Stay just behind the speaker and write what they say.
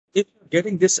If you're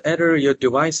getting this error, your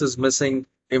device is missing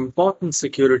important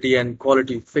security and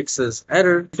quality fixes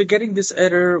error. If you're getting this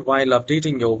error while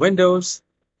updating your Windows,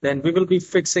 then we will be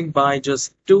fixing by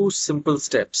just two simple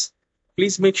steps.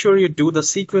 Please make sure you do the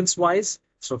sequence wise.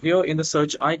 So here in the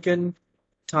search icon,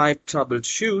 type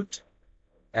troubleshoot,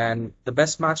 and the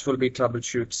best match will be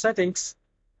troubleshoot settings.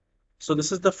 So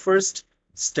this is the first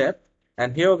step.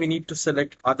 And here we need to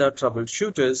select other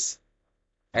troubleshooters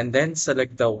and then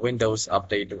select the Windows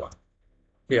Update one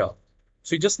here.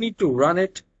 So you just need to run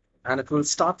it and it will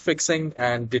start fixing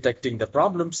and detecting the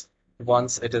problems.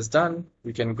 Once it is done,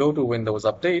 you can go to Windows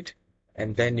Update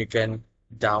and then you can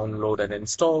download and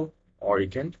install, or you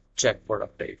can check for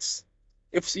updates.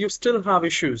 If you still have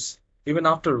issues even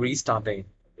after restarting,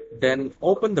 then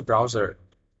open the browser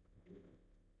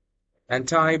and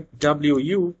type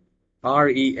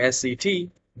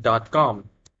wureset.com.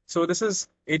 So this is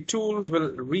a tool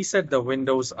will reset the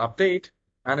Windows update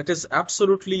and it is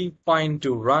absolutely fine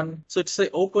to run. So it's an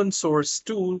open source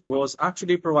tool was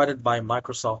actually provided by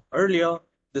Microsoft earlier.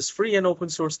 This free and open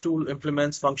source tool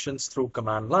implements functions through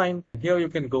command line. Here you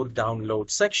can go to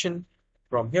download section.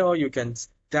 From here you can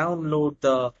download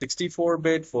the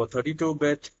 64-bit for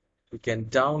 32-bit. You can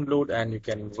download and you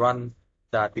can run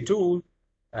that tool.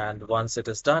 And once it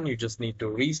is done, you just need to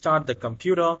restart the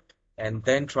computer and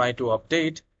then try to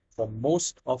update. For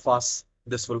most of us,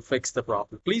 this will fix the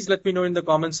problem. Please let me know in the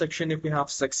comment section if you have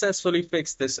successfully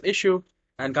fixed this issue.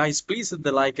 And guys, please hit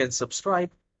the like and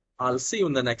subscribe. I'll see you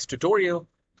in the next tutorial.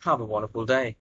 Have a wonderful day.